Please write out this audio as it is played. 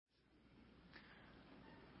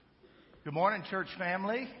Good morning, church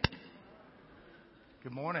family.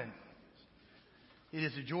 Good morning. It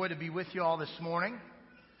is a joy to be with you all this morning.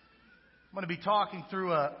 I'm going to be talking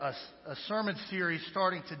through a sermon series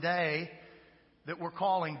starting today that we're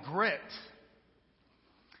calling Grit.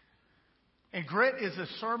 And Grit is a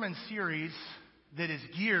sermon series that is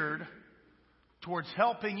geared towards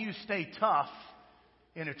helping you stay tough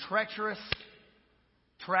in a treacherous,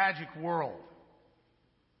 tragic world.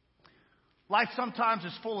 Life sometimes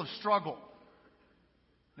is full of struggle.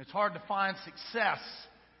 And it's hard to find success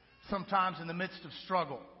sometimes in the midst of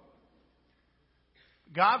struggle.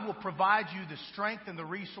 God will provide you the strength and the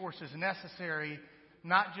resources necessary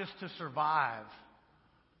not just to survive,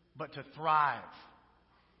 but to thrive.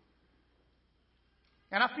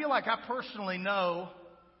 And I feel like I personally know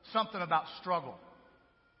something about struggle.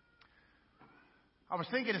 I was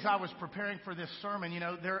thinking as I was preparing for this sermon,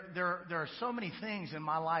 there are so many things in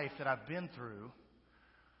my life that I've been through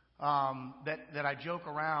that I joke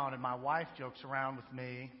around, and my wife jokes around with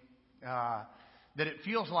me, that it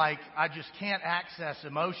feels like I just can't access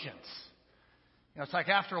emotions. It's like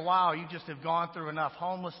after a while you just have gone through enough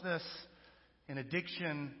homelessness and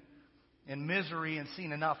addiction and misery and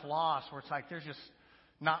seen enough loss where it's like there's just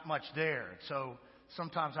not much there. So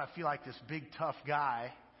sometimes I feel like this big tough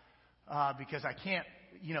guy because I can't,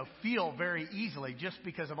 feel very easily just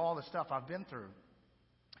because of all the stuff I've been through.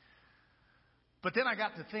 But then I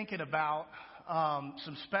got to thinking about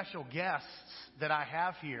some special guests that I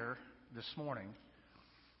have here this morning.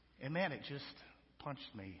 And man, it just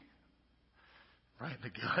punched me right in the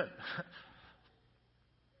gut.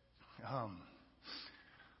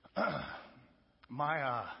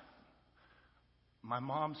 My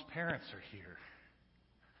mom's parents are here.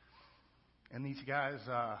 And these guys,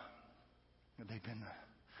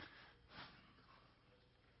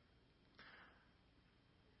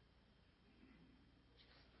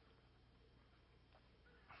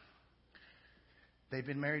 they've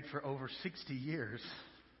been married for over 60 years.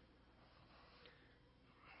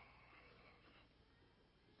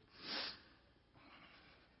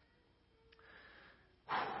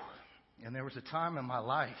 And there was a time in my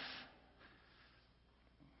life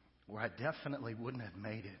where I definitely wouldn't have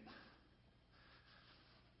made it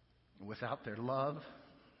without their love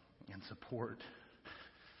and support.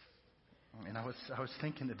 And I was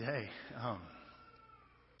thinking today,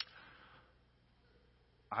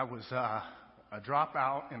 I was a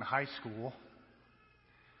dropout in high school,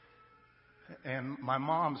 and my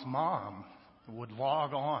mom's mom would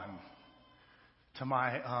log on to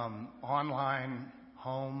my online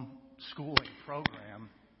home schooling program,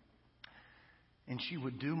 and she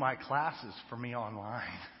would do my classes for me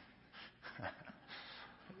online.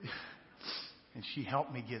 And she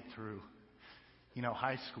helped me get through,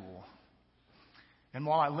 high school. And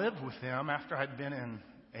while I lived with them, after I'd been in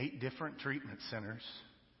 8 different treatment centers,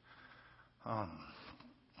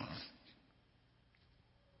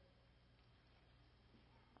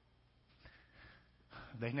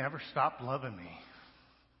 they never stopped loving me.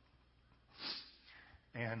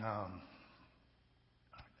 And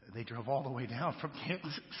they drove all the way down from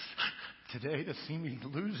Kansas today to see me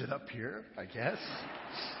lose it up here, I guess.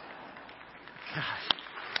 Gosh.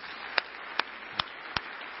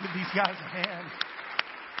 Give these guys a hand.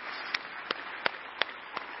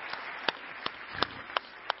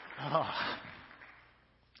 Oh,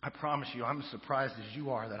 I promise you, I'm as surprised as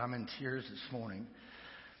you are that I'm in tears this morning.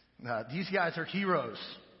 These guys are heroes.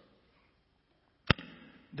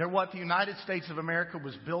 They're what the United States of America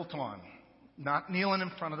was built on. Not kneeling in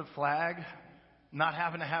front of the flag, not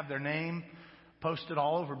having to have their name posted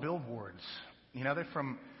all over billboards. They're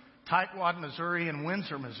from Tightwad, Missouri and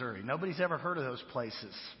Windsor, Missouri. Nobody's ever heard of those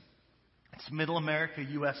places. It's Middle America,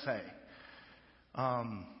 USA.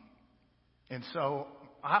 And so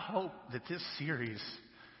I hope that this series,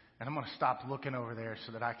 and I'm going to stop looking over there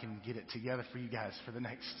so that I can get it together for you guys for the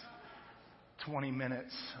next 20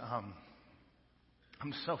 minutes.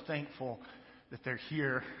 I'm so thankful that they're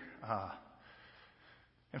here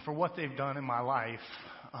and for what they've done in my life.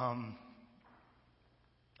 And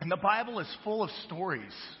the Bible is full of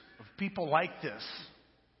stories of people like this.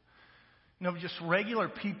 Just regular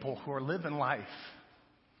people who are living life.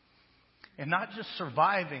 And not just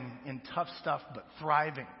surviving in tough stuff, but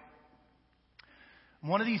thriving.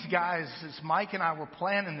 One of these guys, as Mike and I were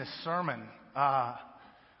planning this sermon, I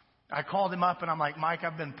called him up and I'm like, Mike,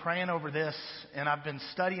 I've been praying over this and I've been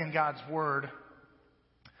studying God's Word.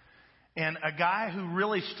 And a guy who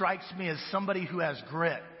really strikes me as somebody who has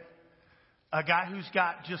grit, a guy who's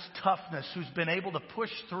got just toughness, who's been able to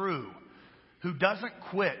push through, who doesn't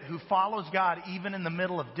quit, who follows God even in the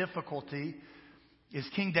middle of difficulty, is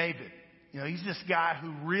King David. he's this guy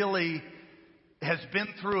who really has been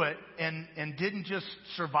through it and didn't just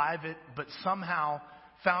survive it, but somehow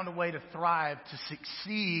found a way to thrive, to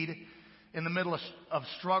succeed in the middle of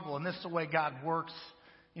struggle. And this is the way God works,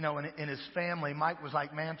 in his family. Mike was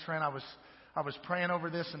like, man, Trent, I was praying over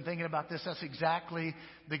this and thinking about this. That's exactly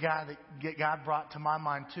the guy that God brought to my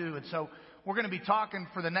mind too. And so we're going to be talking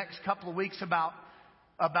for the next couple of weeks about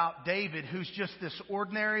David, who's just this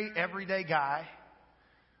ordinary, everyday guy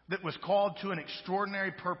that was called to an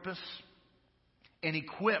extraordinary purpose and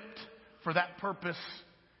equipped for that purpose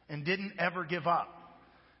and didn't ever give up.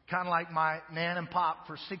 Kind of like my nan and pop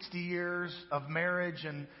for 60 years of marriage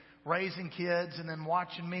and raising kids and then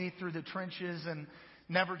watching me through the trenches and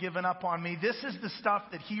never giving up on me. This is the stuff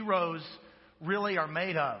that heroes really are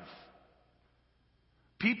made of.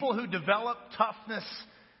 People who develop toughness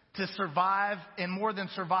to survive, and more than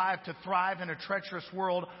survive, to thrive in a treacherous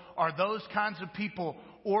world, are those kinds of people.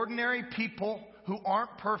 Ordinary people who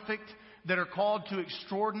aren't perfect, that are called to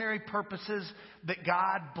extraordinary purposes that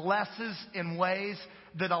God blesses in ways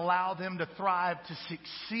that allow them to thrive, to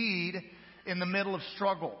succeed in the middle of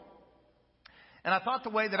struggle. And I thought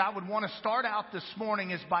the way that I would want to start out this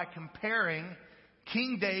morning is by comparing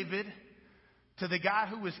King David to the guy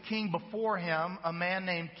who was king before him, a man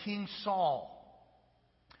named King Saul.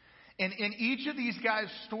 And in each of these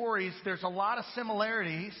guys' stories, there's a lot of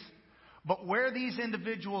similarities, but where these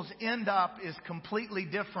individuals end up is completely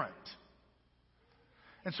different.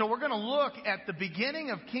 And so we're going to look at the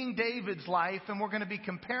beginning of King David's life, and we're going to be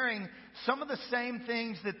comparing some of the same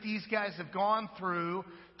things that these guys have gone through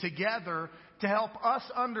together to help us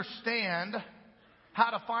understand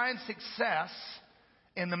how to find success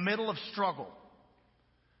in the middle of struggle.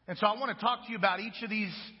 And so I want to talk to you about each of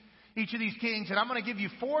these kings, and I'm going to give you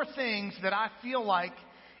 4 things that I feel like,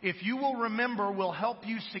 if you will remember, will help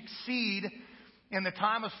you succeed in the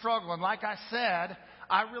time of struggle. And like I said,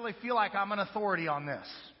 I really feel like I'm an authority on this.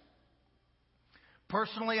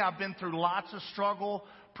 Personally, I've been through lots of struggle.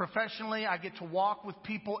 Professionally, I get to walk with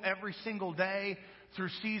people every single day through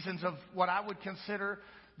seasons of what I would consider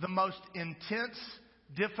the most intense,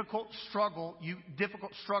 difficult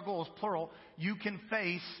struggles, plural, you can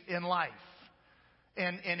face in life.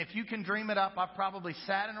 And if you can dream it up, I've probably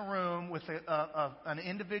sat in a room with an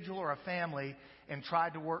individual or a family and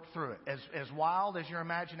tried to work through it, as wild as your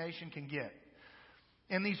imagination can get.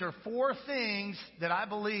 And these are 4 things that I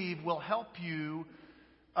believe will help you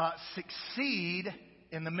succeed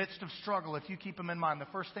in the midst of struggle if you keep them in mind. The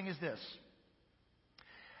first thing is this: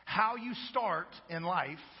 how you start in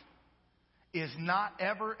life is not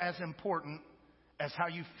ever as important as how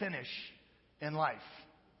you finish in life.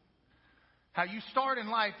 How you start in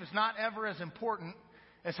life is not ever as important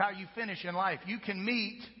as how you finish in life. You can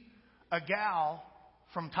meet a gal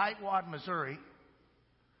from Tightwad, Missouri,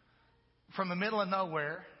 from the middle of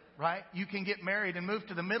nowhere, right? You can get married and move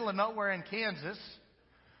to the middle of nowhere in Kansas,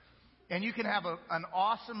 and you can have an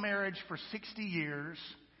awesome marriage for 60 years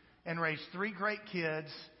and raise 3 great kids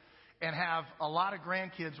and have a lot of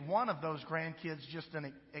grandkids. One of those grandkids just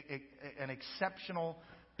an exceptional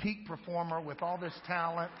peak performer with all this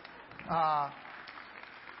talent,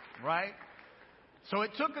 right? So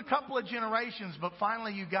it took a couple of generations, but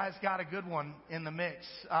finally you guys got a good one in the mix.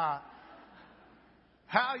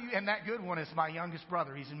 And that good one is my youngest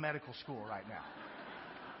brother. He's in medical school right now.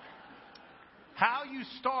 How you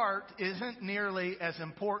start isn't nearly as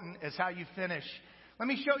important as how you finish. Let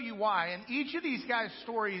me show you why. In each of these guys'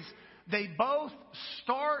 stories, they both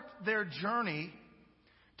start their journey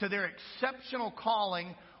to their exceptional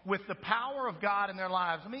calling with the power of God in their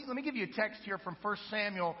lives. Let me give you a text here from 1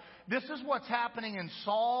 Samuel. This is what's happening in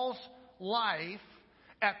Saul's life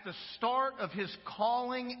at the start of his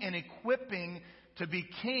calling and equipping to be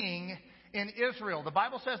king in Israel. The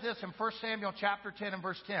Bible says this in 1 Samuel chapter 10 and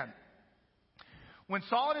verse 10. When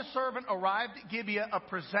Saul and his servant arrived at Gibeah,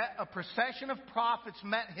 a procession of prophets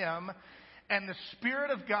met him, and the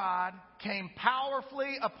Spirit of God came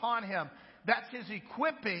powerfully upon him. That's his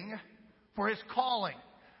equipping for his calling.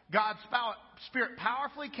 God's Spirit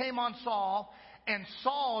powerfully came on Saul, and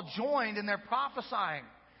Saul joined in their prophesying.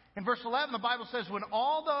 In verse 11, the Bible says, when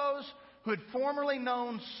all those who had formerly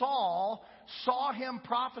known Saul saw him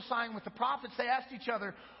prophesying with the prophets, they asked each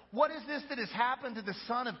other, what is this that has happened to the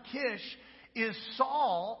son of Kish? Is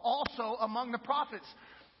Saul also among the prophets?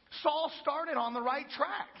 Saul started on the right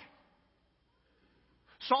track.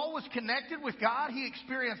 Saul was connected with God. He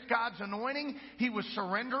experienced God's anointing. He was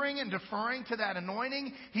surrendering and deferring to that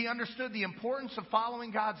anointing. He understood the importance of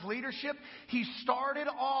following God's leadership. He started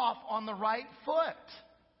off on the right foot.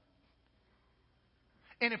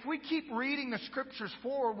 And if we keep reading the scriptures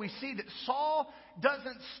forward, we see that Saul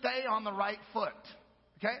doesn't stay on the right foot.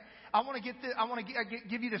 Okay? I want to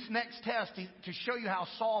give you this next test to show you how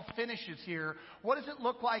Saul finishes here. What does it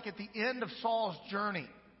look like at the end of Saul's journey?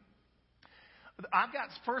 I've got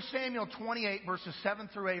 1 Samuel 28, verses 7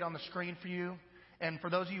 through 8 on the screen for you. And for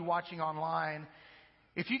those of you watching online,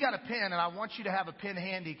 if you got a pen, and I want you to have a pen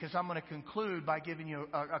handy because I'm going to conclude by giving you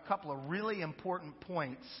a couple of really important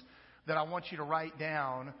points that I want you to write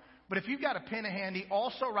down. But if you've got a pen handy,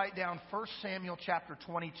 also write down 1 Samuel chapter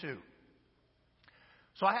 22.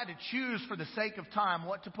 So I had to choose for the sake of time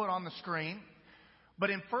what to put on the screen. But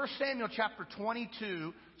in 1 Samuel chapter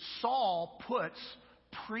 22, Saul puts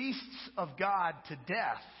priests of God to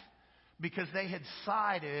death because they had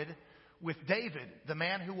sided with David, the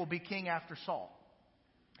man who will be king after Saul.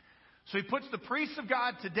 So he puts the priests of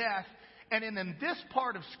God to death, and in this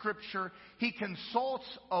part of Scripture, he consults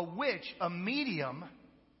a witch, a medium,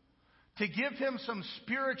 to give him some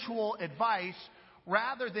spiritual advice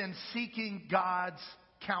rather than seeking God's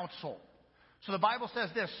counsel. So the Bible says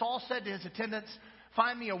this: Saul said to his attendants,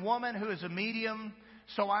 "Find me a woman who is a medium,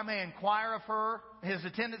 so I may inquire of her." His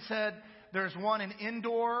attendant said, "There's one in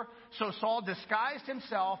Endor." So Saul disguised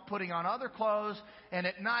himself, putting on other clothes, and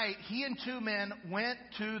at night he and 2 men went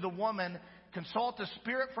to the woman. "Consult the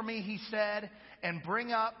spirit for me," he said, "and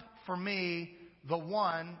bring up for me the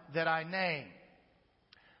one that I name."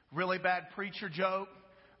 Really bad preacher joke.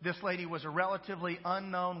 This lady was a relatively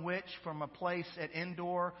unknown witch from a place at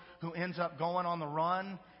Endor who ends up going on the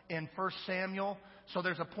run in 1 Samuel. So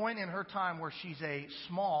there's a point in her time where she's a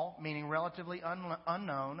small, meaning relatively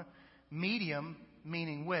unknown, medium,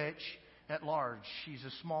 meaning witch, at large. She's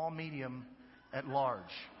a small, medium, at large.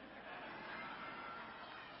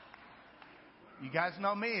 You guys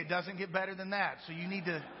know me. It doesn't get better than that. So you need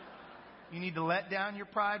to let down your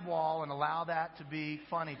pride wall and allow that to be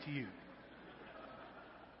funny to you.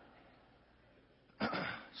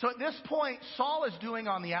 So at this point, Saul is doing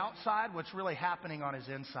on the outside what's really happening on his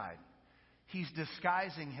inside. He's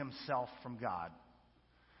disguising himself from God.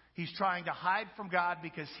 He's trying to hide from God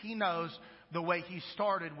because he knows the way he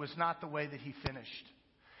started was not the way that he finished.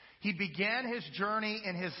 He began his journey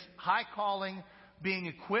in his high calling, being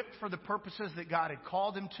equipped for the purposes that God had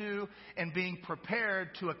called him to, and being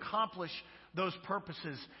prepared to accomplish those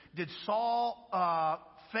purposes. Did Saul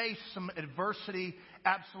face some adversity?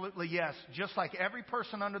 Absolutely yes. Just like every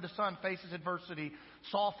person under the sun faces adversity,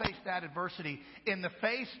 Saul faced that adversity. In the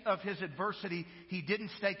face of his adversity, he didn't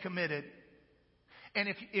stay committed. And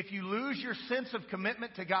if you lose your sense of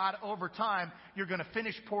commitment to God over time, you're going to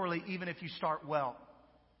finish poorly even if you start well.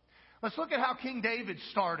 Let's look at how King David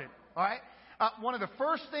started. All right? One of the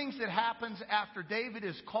first things that happens after David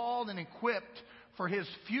is called and equipped for his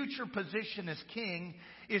future position as king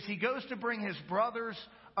is he goes to bring his brothers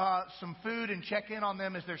some food and check in on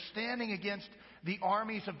them as they're standing against the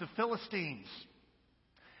armies of the Philistines.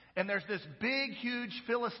 And there's this big, huge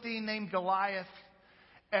Philistine named Goliath.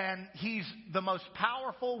 And he's the most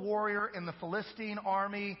powerful warrior in the Philistine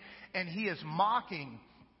army. And he is mocking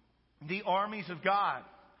the armies of God.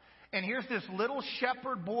 And here's this little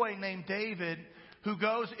shepherd boy named David who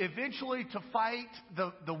goes eventually to fight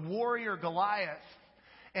the warrior Goliath.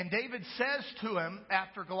 And David says to him,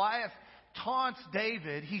 after Goliath taunts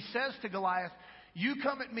David, he says to Goliath, "You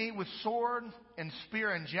come at me with sword and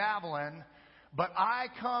spear and javelin, but I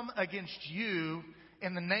come against you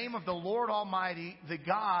in the name of the Lord Almighty, the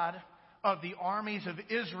God of the armies of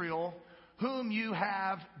Israel, whom you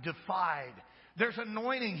have defied." There's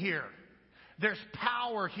anointing here. There's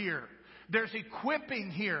power here. There's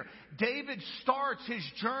equipping here. David starts his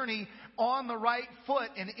journey on the right foot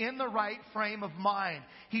and in the right frame of mind.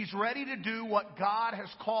 He's ready to do what God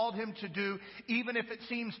has called him to do, even if it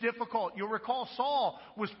seems difficult. You'll recall Saul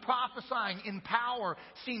was prophesying in power,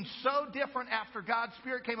 seemed so different after God's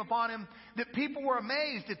Spirit came upon him that people were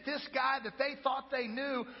amazed at this guy that they thought they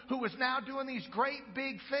knew who was now doing these great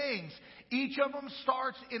big things. Each of them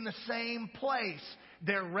starts in the same place.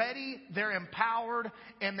 They're ready, they're empowered,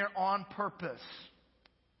 and they're on purpose.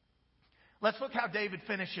 Let's look how David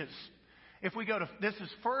finishes. If we go to, this is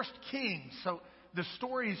 1 Kings, so the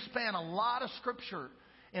stories span a lot of scripture.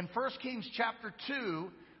 In 1 Kings chapter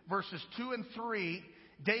 2, verses 2 and 3,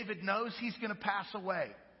 David knows he's going to pass away.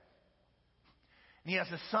 And he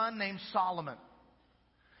has a son named Solomon.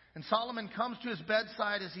 And Solomon comes to his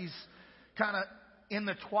bedside as he's kind of in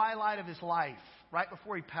the twilight of his life, right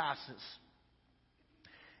before he passes.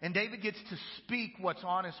 And David gets to speak what's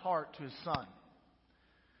on his heart to his son.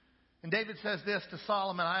 And David says this to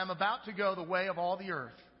Solomon: "I am about to go the way of all the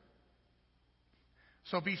earth.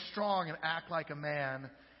 So be strong and act like a man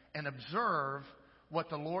and observe what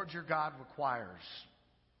the Lord your God requires.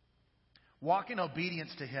 Walk in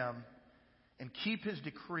obedience to Him and keep His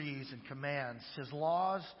decrees and commands, His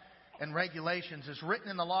laws and regulations, as written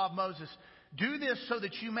in the law of Moses. Do this so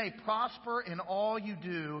that you may prosper in all you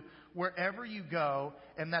do wherever you go,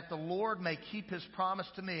 and that the Lord may keep His promise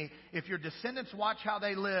to me. If your descendants watch how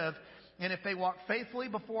they live, and if they walk faithfully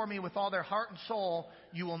before me with all their heart and soul,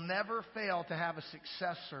 you will never fail to have a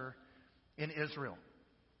successor in Israel.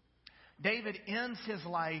 David ends his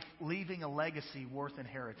life leaving a legacy worth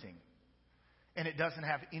inheriting. And it doesn't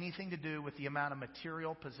have anything to do with the amount of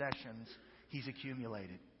material possessions he's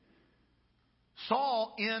accumulated.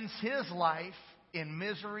 Saul ends his life in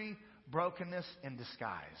misery, brokenness, and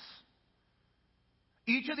disguise.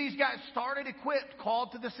 Each of these guys started equipped,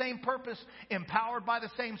 called to the same purpose, empowered by the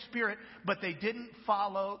same Spirit, but they didn't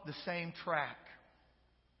follow the same track.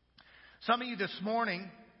 Some of you this morning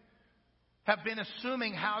have been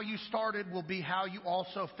assuming how you started will be how you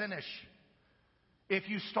also finish. If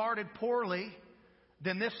you started poorly,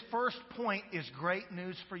 then this first point is great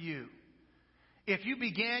news for you. If you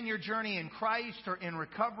began your journey in Christ or in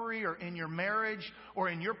recovery or in your marriage or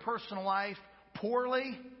in your personal life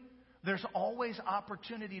poorly, there's always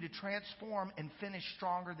opportunity to transform and finish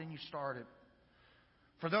stronger than you started.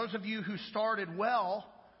 For those of you who started well,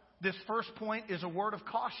 this first point is a word of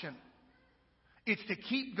caution. It's to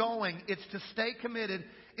keep going. It's to stay committed.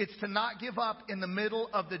 It's to not give up in the middle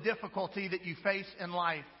of the difficulty that you face in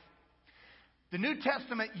life. The New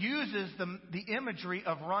Testament uses the imagery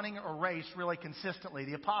of running a race really consistently.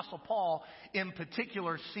 The Apostle Paul, in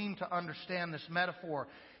particular, seemed to understand this metaphor.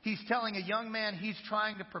 He's telling a young man he's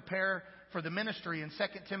trying to prepare for the ministry in 2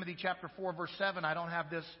 Timothy chapter 4, verse 7. I don't have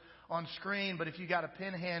this on screen, but if you got a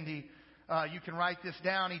pen handy, you can write this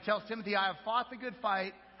down. He tells Timothy, I have fought the good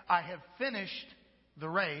fight. I have finished the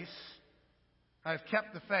race. I have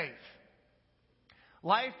kept the faith.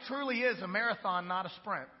 Life truly is a marathon, not a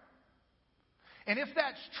sprint. And if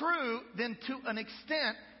that's true, then to an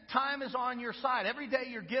extent, time is on your side. Every day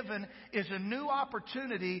you're given is a new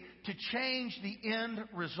opportunity to change the end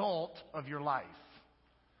result of your life.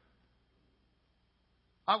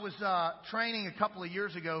 I was training a couple of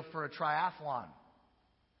years ago for a triathlon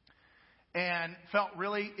and felt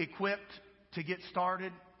really equipped to get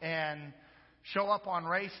started and show up on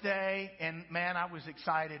race day. And man, I was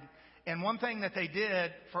excited. And one thing that they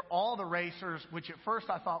did for all the racers, which at first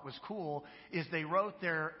I thought was cool, is they wrote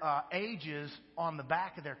their ages on the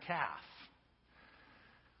back of their calf.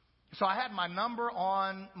 So I had my number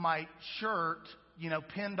on my shirt,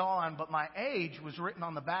 pinned on, but my age was written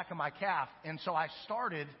on the back of my calf. And so I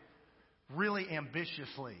started really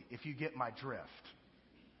ambitiously, if you get my drift.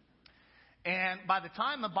 And by the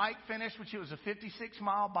time the bike finished, which it was a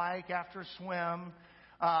 56-mile bike after a swim,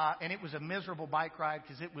 and it was a miserable bike ride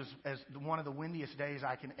because it was one of the windiest days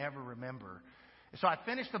I can ever remember. So I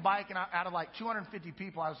finished the bike, and out of like 250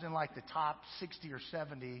 people, I was in like the top 60 or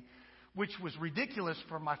 70, which was ridiculous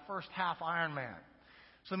for my first half Ironman.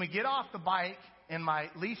 So then we get off the bike, and my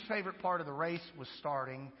least favorite part of the race was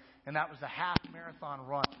starting, and that was the half marathon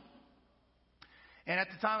run. And at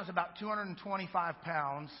the time, I was about 225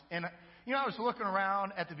 pounds, and I was looking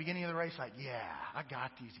around at the beginning of the race like, yeah, I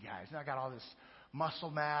got these guys. And I got all this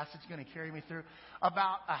muscle mass. It's going to carry me through.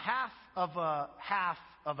 About a half of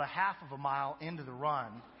a mile into the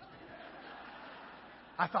run,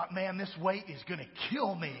 I thought, man, this weight is going to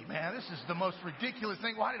kill me, man. This is the most ridiculous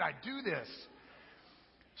thing. Why did I do this?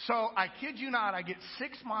 So I kid you not, I get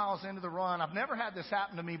 6 miles into the run. I've never had this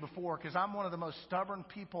happen to me before because I'm one of the most stubborn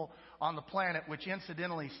people on the planet, which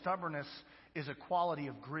incidentally, stubbornness is a quality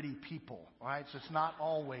of gritty people, right? So it's not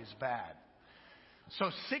always bad. So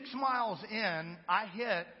 6 miles in, I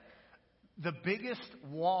hit the biggest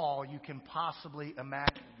wall you can possibly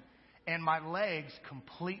imagine. And my legs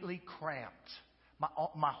completely cramped.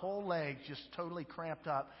 My whole leg just totally cramped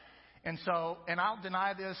up. And I'll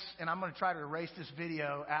deny this, and I'm going to try to erase this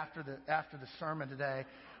video after the sermon today.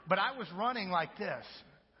 But I was running like this.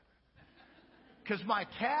 Because my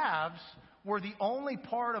calves were the only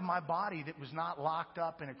part of my body that was not locked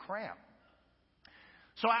up in a cramp.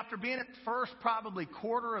 So after being at first probably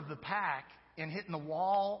quarter of the pack and hitting the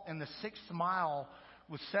wall in the 6th mile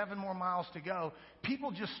with 7 more miles to go,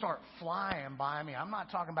 people just start flying by me. I'm not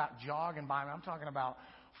talking about jogging by me. I'm talking about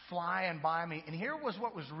flying by me. And here was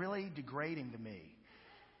what was really degrading to me,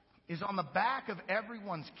 is on the back of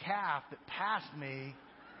everyone's calf that passed me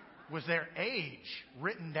was their age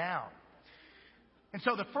written down. And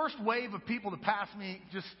so the first wave of people that passed me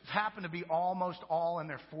just happened to be almost all in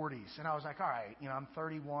their 40s. And I was like, all right, I'm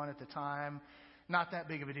 31 at the time. Not that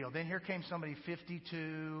big of a deal. Then here came somebody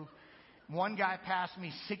 52. one guy passed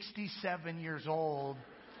me, 67 years old.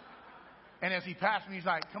 And as he passed me, he's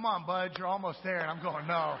like, come on, bud, you're almost there. And I'm going,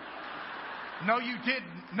 no. No, you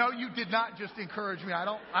didn't. No, you did not just encourage me. I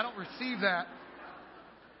don't receive that.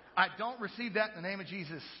 I don't receive that in the name of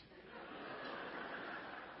Jesus.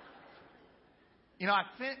 You know,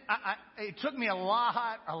 it took me a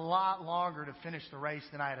lot longer to finish the race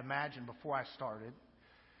than I had imagined before I started.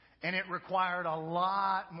 And it required a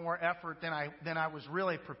lot more effort than I was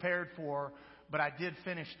really prepared for, but I did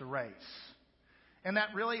finish the race. And that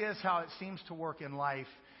really is how it seems to work in life.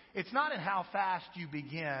 It's not in how fast you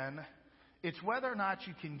begin, it's whether or not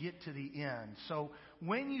you can get to the end. So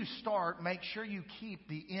when you start, make sure you keep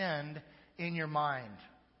the end in your mind.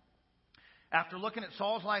 After looking at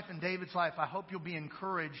Saul's life and David's life, I hope you'll be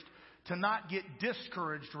encouraged to not get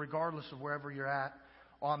discouraged regardless of wherever you're at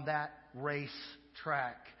on that race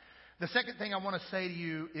track. The second thing I want to say to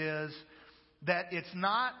you is that it's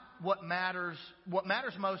not what matters. What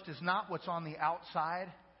matters most is not what's on the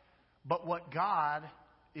outside, but what God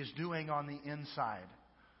is doing on the inside.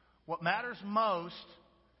 What matters most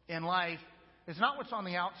in life is not what's on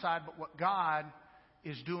the outside, but what God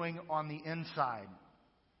is doing on the inside.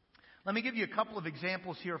 Let me give you a couple of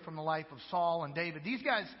examples here from the life of Saul and David. These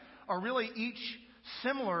guys are really each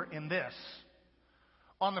similar in this.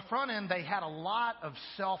 On the front end, they had a lot of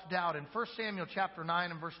self-doubt. In 1 Samuel chapter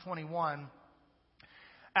 9 and verse 21,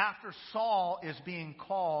 after Saul is being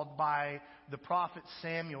called by the prophet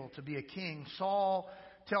Samuel to be a king, Saul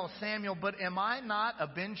tells Samuel, "But am I not a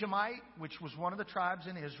Benjamite," which was one of the tribes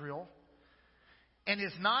in Israel? "And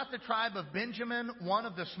is not the tribe of Benjamin one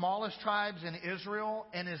of the smallest tribes in Israel?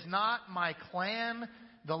 And is not my clan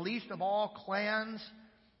the least of all clans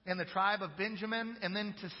in the tribe of Benjamin?" And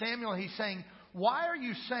then to Samuel, he's saying, "Why are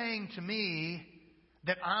you saying to me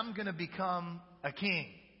that I'm going to become a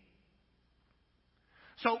king?"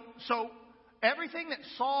 So everything that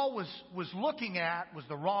Saul was looking at was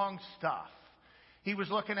the wrong stuff. He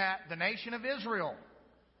was looking at the nation of Israel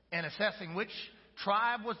and assessing which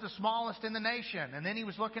tribe was the smallest in the nation. And then he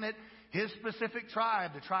was looking at his specific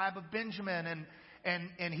tribe, the tribe of Benjamin,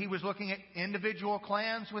 and he was looking at individual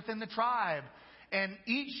clans within the tribe. And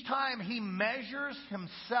each time he measures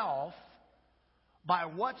himself by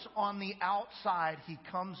what's on the outside, he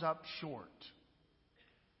comes up short.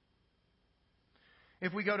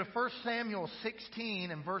 If we go to 1 Samuel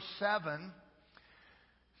 16 and verse 7,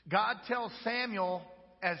 God tells Samuel,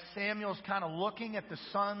 as Samuel's kind of looking at the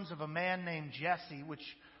sons of a man named Jesse, which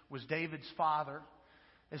was David's father,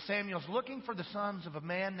 as Samuel's looking for the sons of a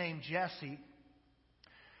man named Jesse,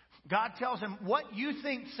 God tells him, "What you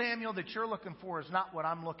think, Samuel, that you're looking for is not what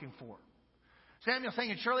I'm looking for." Samuel's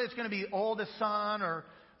thinking, surely it's going to be the oldest son or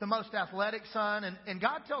the most athletic son. And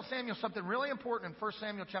God tells Samuel something really important in 1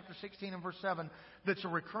 Samuel chapter 16 and verse 7 that's a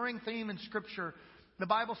recurring theme in Scripture. The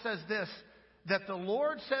Bible says this, that the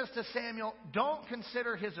Lord says to Samuel, "Don't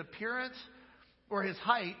consider his appearance or his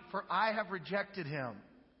height, for I have rejected him."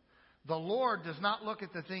 The Lord does not look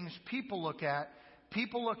at the things people look at.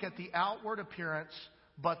 People look at the outward appearance,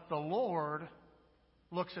 but the Lord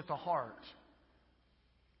looks at the heart.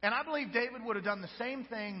 And I believe David would have done the same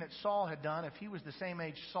thing that Saul had done if he was the same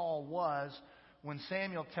age Saul was when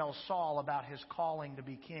Samuel tells Saul about his calling to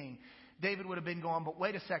be king. David would have been going, "But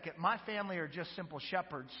wait a second, my family are just simple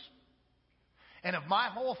shepherds. And of my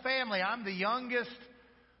whole family, I'm the youngest,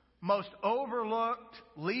 most overlooked,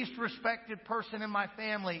 least respected person in my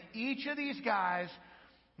family. Each of these guys,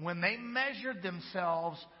 when they measured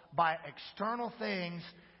themselves by external things,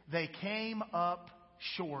 they came up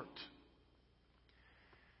short."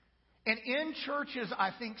 And in churches, I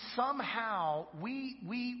think somehow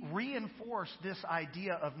we reinforce this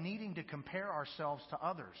idea of needing to compare ourselves to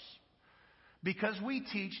others. Because we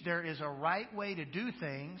teach there is a right way to do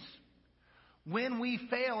things. When we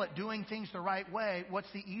fail at doing things the right way,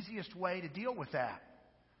 what's the easiest way to deal with that?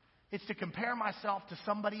 It's to compare myself to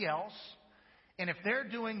somebody else. And if they're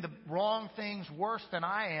doing the wrong things worse than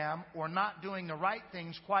I am, or not doing the right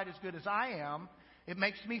things quite as good as I am, it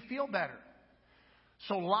makes me feel better.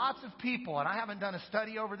 So lots of people, and I haven't done a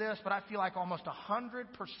study over this, but I feel like almost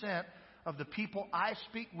 100% of the people I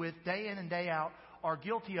speak with day in and day out are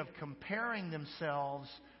guilty of comparing themselves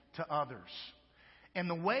to others. And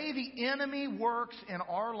the way the enemy works in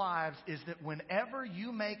our lives is that whenever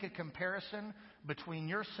you make a comparison between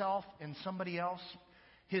yourself and somebody else,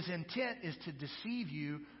 his intent is to deceive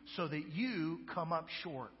you so that you come up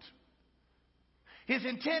short. His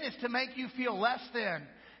intent is to make you feel less than.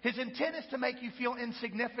 His intent is to make you feel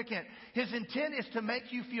insignificant. His intent is to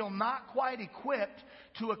make you feel not quite equipped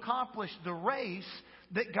to accomplish the race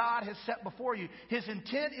that God has set before you. His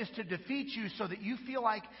intent is to defeat you so that you feel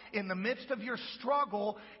like in the midst of your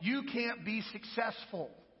struggle, you can't be successful.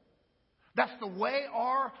 That's the way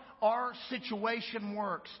our situation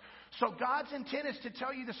works. So God's intent is to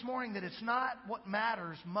tell you this morning that it's not what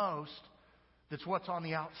matters most, that's what's on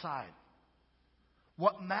the outside.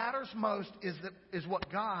 What matters most is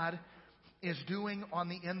what God is doing on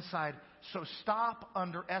the inside. So stop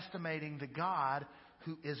underestimating the God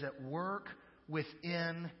who is at work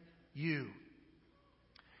within you.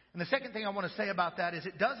 And the second thing I want to say about that is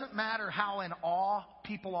it doesn't matter how in awe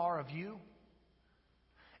people are of you.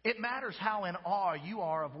 It matters how in awe you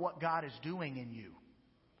are of what God is doing in you.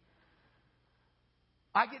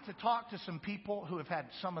 I get to talk to some people who have had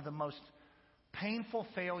some of the most painful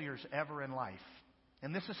failures ever in life.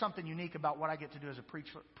 And this is something unique about what I get to do as a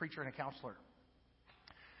preacher and a counselor.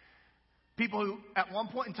 People who at one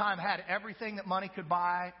point in time had everything that money could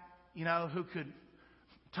buy, who could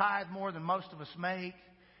tithe more than most of us make,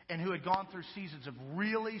 and who had gone through seasons of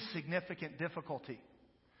really significant difficulty.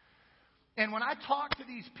 And when I talk to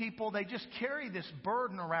these people, they just carry this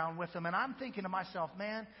burden around with them. And I'm thinking to myself,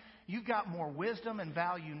 man, you've got more wisdom and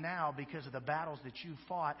value now because of the battles that you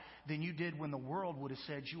fought than you did when the world would have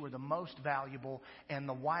said you were the most valuable and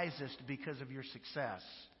the wisest because of your success.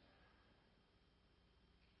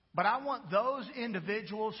 But I want those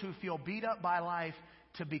individuals who feel beat up by life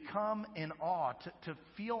to become in awe, to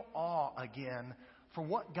feel awe again for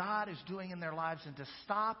what God is doing in their lives and to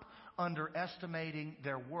stop underestimating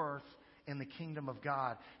their worth in the kingdom of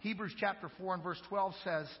God. Hebrews chapter 4 and verse 12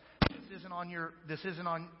 says, this isn't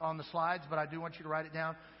on the slides, but I do want you to write it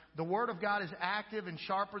down. The word of God is active and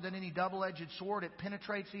sharper than any double-edged sword. It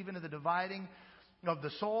penetrates even to the dividing of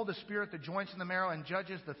the soul, the spirit, the joints, and the marrow, and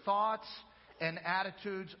judges the thoughts and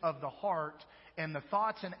attitudes of the heart. And the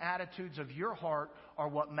thoughts and attitudes of your heart are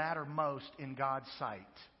what matter most in God's sight.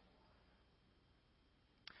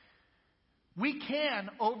 We can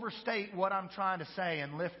overstate what I'm trying to say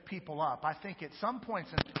and lift people up. I think at some points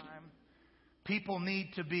in time, people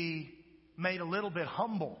need to be made a little bit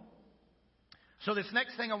humble. So this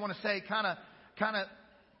next thing I want to say kind of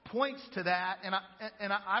points to that. And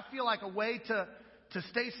I feel like a way to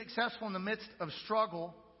stay successful in the midst of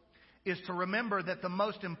struggle is to remember that the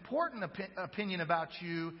most important opinion about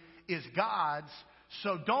you is God's.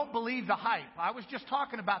 So don't believe the hype. I was just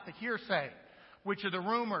talking about the hearsay, which are the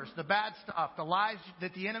rumors, the bad stuff, the lies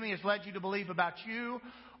that the enemy has led you to believe about you,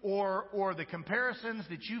 or the comparisons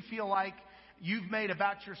that you feel like you've made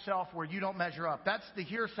about yourself where you don't measure up. That's the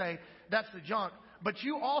hearsay. That's the junk. But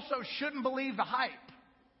you also shouldn't believe the hype.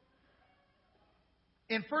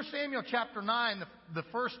 In 1 Samuel chapter 9, the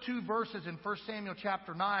first two verses in 1 Samuel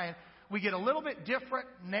chapter 9, we get a little bit different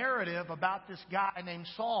narrative about this guy named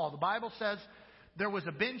Saul. The Bible says there was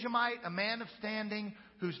a Benjamite, a man of standing,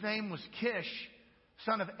 whose name was Kish,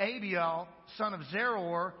 son of Abiel, son of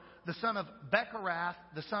Zeror, the son of Becherath,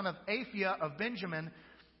 the son of Aphiah of Benjamin.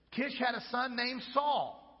 Kish had a son named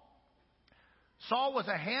Saul. Saul was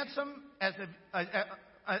as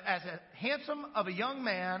handsome of a young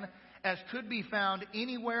man as could be found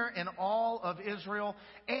anywhere in all of Israel,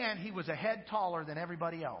 and he was a head taller than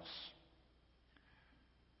everybody else.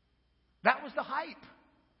 That was the hype.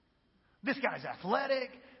 This guy's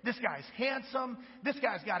athletic. This guy's handsome. This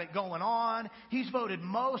guy's got it going on. He's voted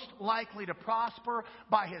most likely to prosper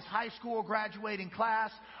by his high school graduating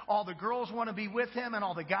class. All the girls want to be with him, and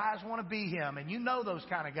all the guys want to be him. And you know those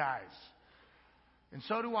kind of guys. And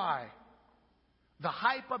so do I. The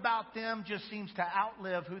hype about them just seems to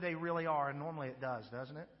outlive who they really are, and normally it does,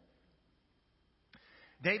 doesn't it?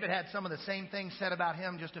 David had some of the same things said about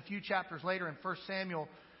him just a few chapters later in 1 Samuel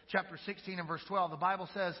chapter 16 and verse 12. The Bible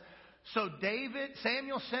says, so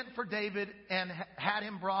Samuel sent for David and had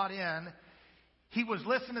him brought in. He was,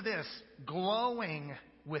 listen to this, glowing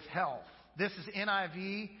with health. This is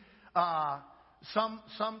NIV.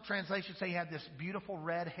 Some translations say he had this beautiful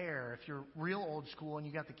red hair. If you're real old school and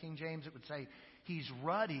you got the King James, it would say he's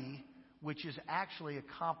ruddy, which is actually a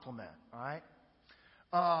compliment. All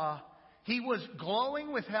right. He was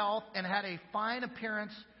glowing with health and had a fine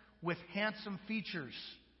appearance with handsome features.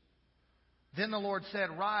 Then the Lord said,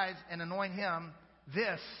 rise and anoint him.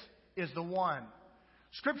 This is the one.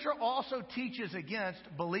 Scripture also teaches against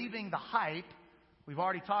believing the hype. We've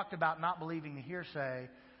already talked about not believing the hearsay,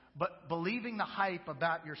 but believing the hype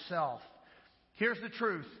about yourself. Here's the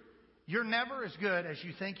truth. You're never as good as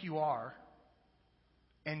you think you are,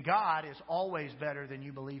 and God is always better than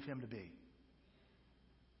you believe him to be.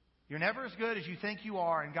 You're never as good as you think you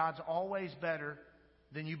are, and God's always better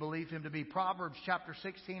than you believe him to be. Proverbs chapter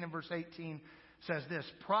 16 and verse 18 says this: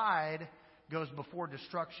 pride goes before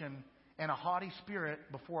destruction, and a haughty spirit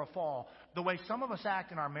before a fall. The way some of us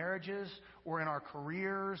act in our marriages or in our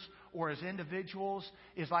careers or as individuals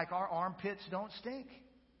is like our armpits don't stink.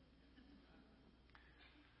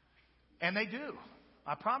 And they do.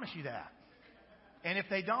 I promise you that. And if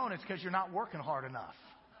they don't, it's because you're not working hard enough.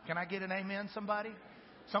 Can I get an amen, somebody?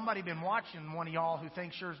 Somebody been watching one of y'all who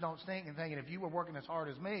thinks yours don't stink and thinking, if you were working as hard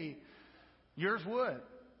as me, yours would.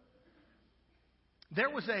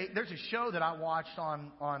 There's a show that I watched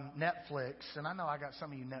on Netflix, and I know I got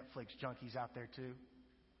some of you Netflix junkies out there too,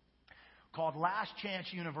 called Last Chance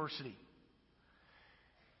University.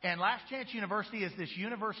 And Last Chance University is this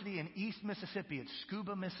university in East Mississippi. It's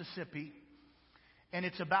Scuba, Mississippi. And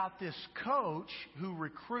it's about this coach who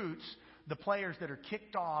recruits the players that are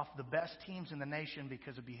kicked off the best teams in the nation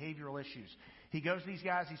because of behavioral issues. He goes to these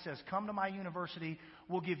guys, he says, come to my university.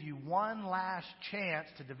 We'll give you one last chance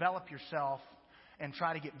to develop yourself and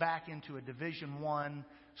try to get back into a Division I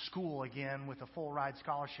school again with a full ride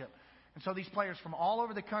scholarship. And so these players from all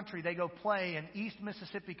over the country, they go play in East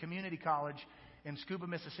Mississippi Community College in Scuba,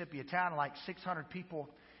 Mississippi, a town of like 600 people.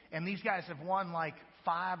 And these guys have won like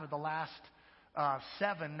 5 of the last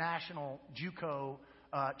 7 national JUCO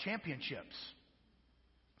championships.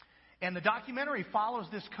 And the documentary follows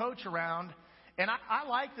this coach around. And I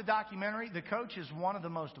like the documentary. The coach is one of the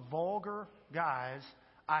most vulgar guys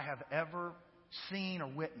I have ever seen or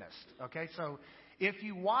witnessed. Okay, so if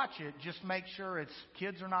you watch it, just make sure it's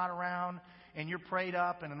kids are not around and you're prayed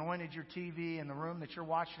up and anointed your TV in the room that you're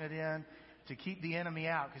watching it in to keep the enemy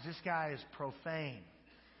out, because this guy is profane.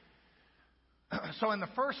 So in the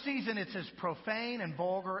first season, it's as profane and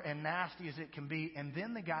vulgar and nasty as it can be. And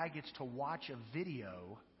then the guy gets to watch a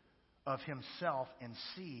video of himself and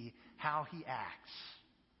see how he acts.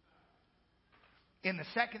 In the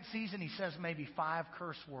second season, he says maybe 5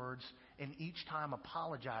 curse words and each time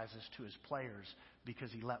apologizes to his players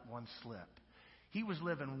because he let one slip. He was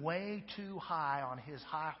living way too high on his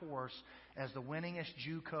high horse as the winningest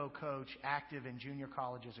JUCO coach active in junior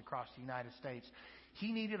colleges across the United States.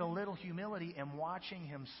 He needed a little humility, and watching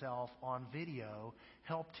himself on video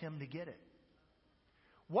helped him to get it.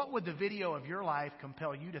 What would the video of your life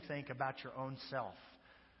compel you to think about your own self?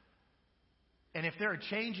 And if there are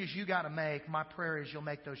changes you got to make, my prayer is you'll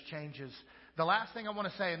make those changes. The last thing I want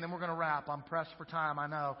to say, and then we're going to wrap. I'm pressed for time, I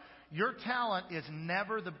know. Your talent is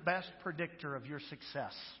never the best predictor of your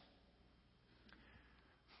success.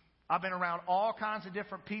 I've been around all kinds of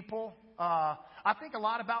different people. I think a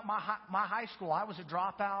lot about my high school. I was a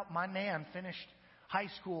dropout. My nan finished high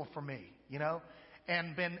school for me,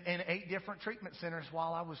 and been in 8 different treatment centers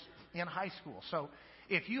while I was in high school. So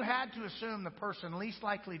if you had to assume the person least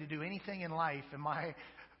likely to do anything in life in my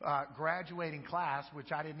graduating class,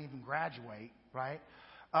 which I didn't even graduate, right?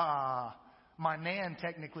 My nan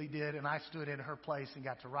technically did, and I stood in her place and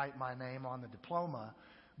got to write my name on the diploma.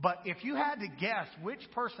 But if you had to guess which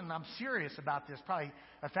person, and I'm serious about this, probably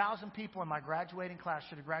 1,000 people in my graduating class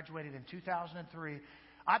should have graduated in 2003.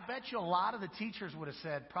 I bet you a lot of the teachers would have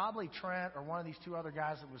said probably Trent or one of these 2 other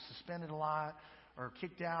guys that was suspended a lot or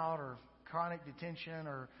kicked out or chronic detention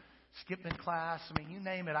or skipping class. I mean, you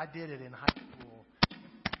name it, I did it in high school.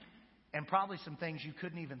 And probably some things you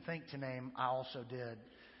couldn't even think to name, I also did.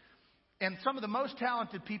 And some of the most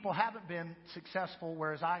talented people haven't been successful,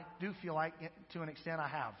 whereas I do feel like, to an extent, I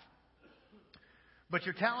have. But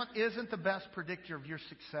your talent isn't the best predictor of your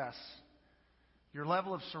success. Your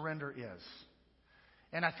level of surrender is.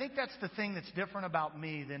 And I think that's the thing that's different about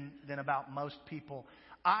me than about most people.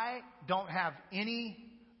 I don't have any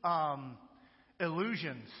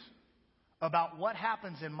illusions about what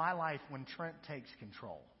happens in my life when Trent takes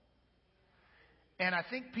control. And I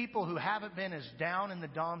think people who haven't been as down in the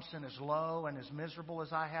dumps and as low and as miserable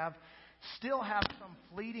as I have still have some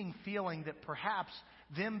fleeting feeling that perhaps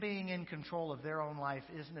them being in control of their own life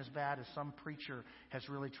isn't as bad as some preacher has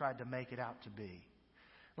really tried to make it out to be.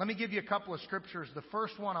 Let me give you a couple of scriptures. The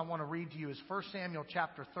first one I want to read to you is 1 Samuel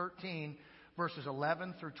chapter 13, verses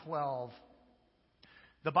 11 through 12.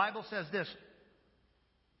 The Bible says this: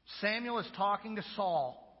 Samuel is talking to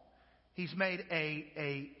Saul. He's made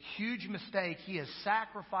a huge mistake. He has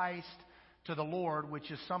sacrificed to the Lord,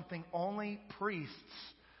 which is something only priests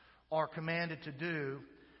are commanded to do.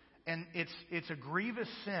 And it's a grievous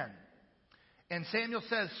sin. And Samuel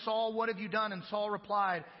says, Saul, what have you done? And Saul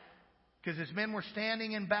replied, because his men were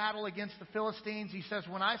standing in battle against the Philistines. He says,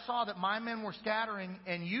 when I saw that my men were scattering,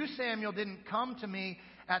 and you, Samuel, didn't come to me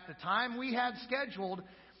at the time we had scheduled,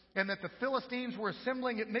 and that the Philistines were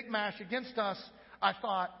assembling at Michmash against us, I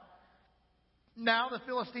thought, Now the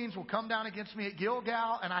Philistines will come down against me at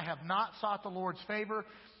Gilgal, and I have not sought the Lord's favor,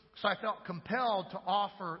 so I felt compelled to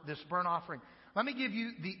offer this burnt offering. Let me give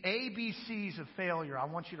you the ABCs of failure. I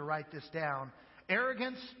want you to write this down.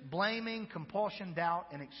 Arrogance, blaming, compulsion, doubt,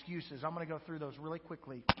 and excuses. I'm going to go through those really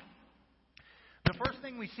quickly. The first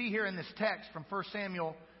thing we see here in this text from 1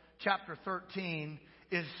 Samuel chapter 13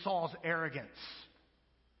 is Saul's arrogance.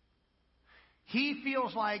 He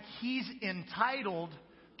feels like he's entitled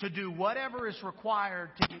to do whatever is required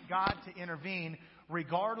to get God to intervene,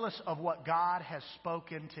 regardless of what God has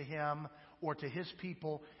spoken to him or to his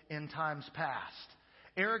people in times past.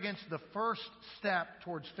 Arrogance, the first step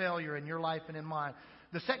towards failure in your life and in mine.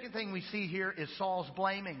 The second thing we see here is Saul's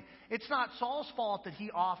blaming. It's not Saul's fault that he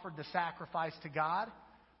offered the sacrifice to God.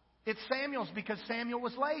 It's Samuel's, because Samuel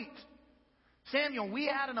was late. Samuel, we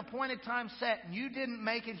had an appointed time set and you didn't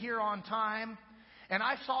make it here on time. And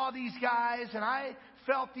I saw these guys and I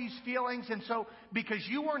felt these feelings. And so because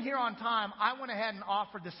you weren't here on time, I went ahead and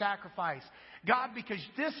offered the sacrifice. God, because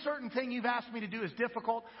this certain thing you've asked me to do is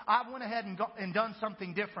difficult, I went ahead and done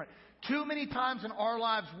something different. Too many times in our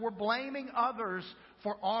lives, we're blaming others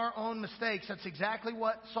for our own mistakes. That's exactly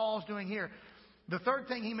what Saul's doing here. The third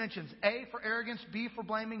thing he mentions, A for arrogance, B for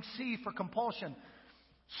blaming, C for compulsion.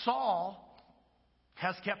 Saul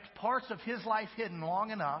has kept parts of his life hidden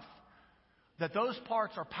long enough that those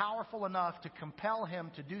parts are powerful enough to compel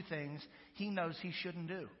him to do things he knows he shouldn't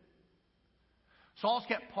do. Saul's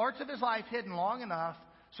kept parts of his life hidden long enough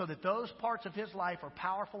so that those parts of his life are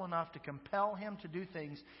powerful enough to compel him to do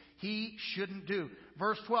things he shouldn't do.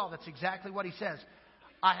 Verse 12, that's exactly what he says.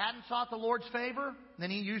 I hadn't sought the Lord's favor.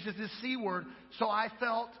 Then he uses this C word. So I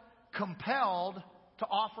felt compelled to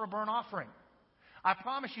offer a burnt offering. I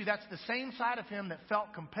promise you that's the same side of him that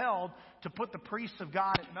felt compelled to put the priests of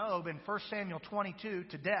God at Nob in 1 Samuel 22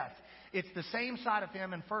 to death. It's the same side of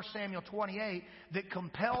him in 1 Samuel 28 that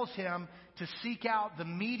compels him to seek out the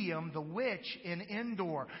medium, the witch, in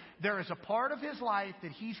Endor. There is a part of his life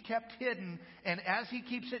that he's kept hidden, and as he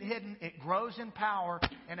keeps it hidden, it grows in power.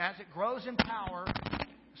 And as it grows in power,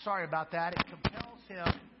 sorry about that, it compels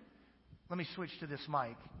him. Let me switch to this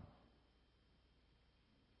mic.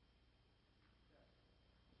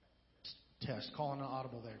 Test, calling an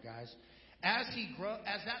audible there, guys. As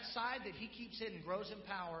that side that he keeps hidden grows in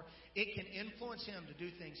power, it can influence him to do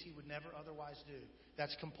things he would never otherwise do.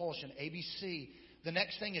 That's compulsion. ABC. The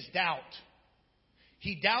next thing is doubt.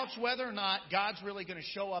 He doubts whether or not God's really going to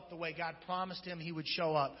show up the way God promised him he would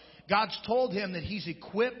show up. God's told him that he's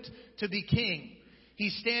equipped to be king.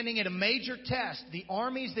 He's standing at a major test. The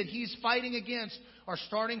armies that he's fighting against are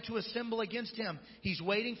starting to assemble against him. He's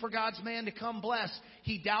waiting for God's man to come bless.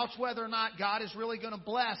 He doubts whether or not God is really going to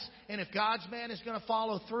bless and if God's man is going to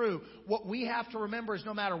follow through. What we have to remember is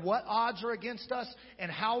no matter what odds are against us and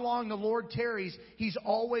how long the Lord tarries, He's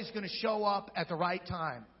always going to show up at the right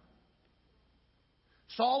time.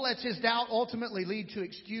 Saul lets his doubt ultimately lead to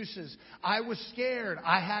excuses. I was scared.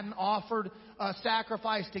 I hadn't offered a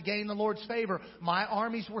sacrifice to gain the Lord's favor. My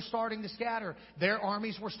armies were starting to scatter. Their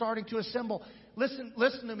armies were starting to assemble.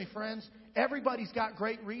 Listen to me, friends. Everybody's got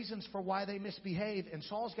great reasons for why they misbehave, and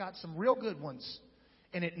Saul's got some real good ones.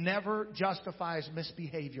 And it never justifies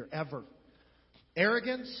misbehavior, ever.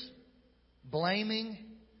 Arrogance, blaming,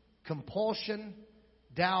 compulsion,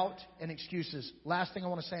 doubt, and excuses. Last thing I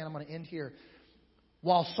want to say, and I'm going to end here.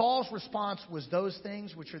 While Saul's response was those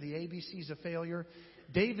things, which are the ABCs of failure,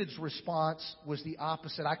 David's response was the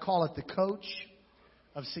opposite. I call it the coach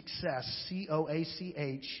of success,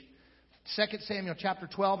 COACH. 2 Samuel chapter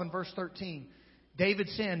 12 and verse 13. David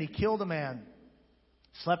sinned. He killed a man,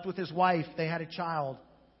 slept with his wife. They had a child.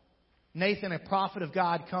 Nathan, a prophet of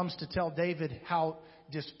God, comes to tell David how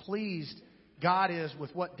displeased God is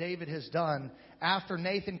with what David has done. After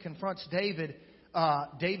Nathan confronts David,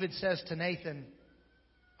 David says to Nathan,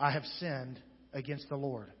 I have sinned against the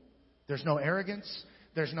Lord. There's no arrogance.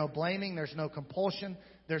 There's no blaming. There's no compulsion.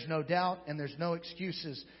 There's no doubt. And there's no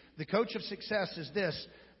excuses. The coach of success is this.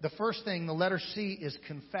 The first thing, the letter C, is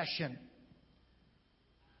confession.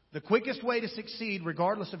 The quickest way to succeed,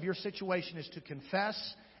 regardless of your situation, is to confess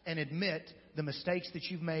and admit the mistakes that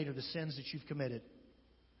you've made or the sins that you've committed.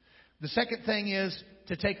 The second thing is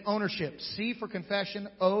to take ownership. C for confession,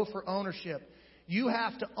 O for ownership. You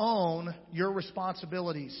have to own your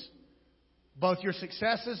responsibilities, both your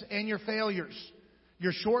successes and your failures,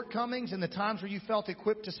 your shortcomings and the times where you felt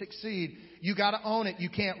equipped to succeed. You got to own it. You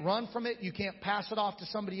can't run from it. You can't pass it off to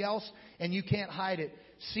somebody else, and you can't hide it.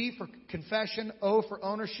 C for confession, O for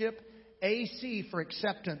ownership, AC for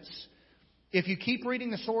acceptance. If you keep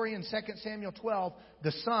reading the story in 2 Samuel 12,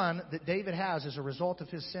 the son that David has as a result of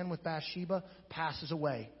his sin with Bathsheba passes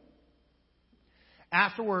away.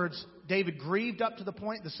 Afterwards, David grieved up to the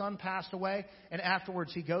point the son passed away, and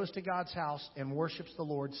afterwards he goes to God's house and worships the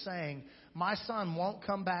Lord, saying, my son won't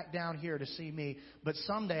come back down here to see me, but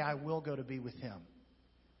someday I will go to be with him.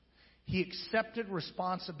 He accepted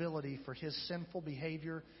responsibility for his sinful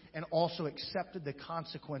behavior and also accepted the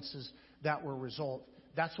consequences that were a result.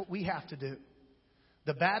 That's what we have to do.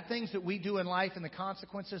 The bad things that we do in life and the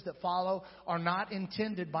consequences that follow are not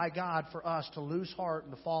intended by God for us to lose heart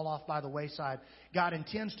and to fall off by the wayside. God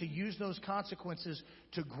intends to use those consequences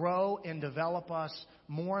to grow and develop us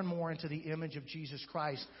more and more into the image of Jesus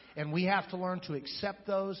Christ. And we have to learn to accept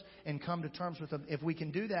those and come to terms with them. If we can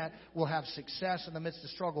do that, we'll have success in the midst of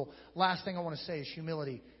struggle. Last thing I want to say is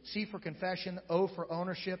humility. C for confession, O for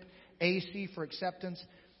ownership, AC for acceptance,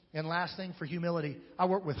 and last thing for humility. I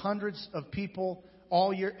work with hundreds of people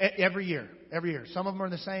all year, every year. Some of them are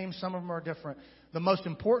the same, some of them are different. The most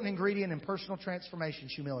important ingredient in personal transformation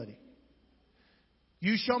is humility.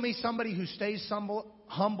 You show me somebody who stays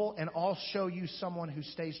humble, and I'll show you someone who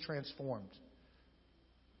stays transformed.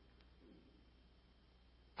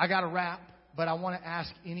 I got to wrap, but I want to ask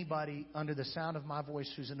anybody under the sound of my voice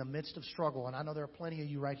who's in the midst of struggle, and I know there are plenty of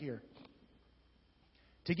you right here,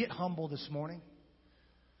 to get humble this morning.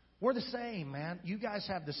 We're the same, man. You guys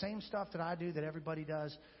have the same stuff that I do, that everybody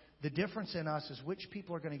does. The difference in us is which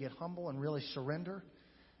people are going to get humble and really surrender,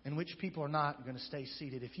 and which people are not going to stay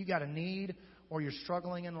seated. If you got a need or you're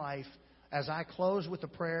struggling in life, as I close with a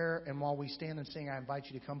prayer and while we stand and sing, I invite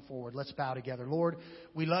you to come forward. Let's bow together. Lord,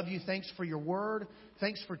 we love you. Thanks for your word.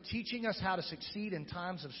 Thanks for teaching us how to succeed in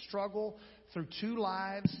times of struggle through two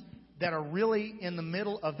lives that are really in the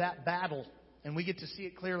middle of that battle, and we get to see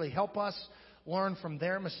it clearly. Help us learn from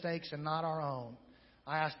their mistakes and not our own.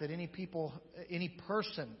 I ask that any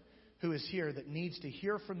person who is here that needs to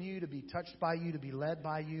hear from you, to be touched by you, to be led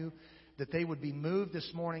by you, that they would be moved this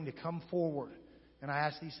morning to come forward. And I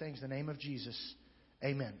ask these things in the name of Jesus.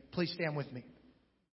 Amen. Please stand with me.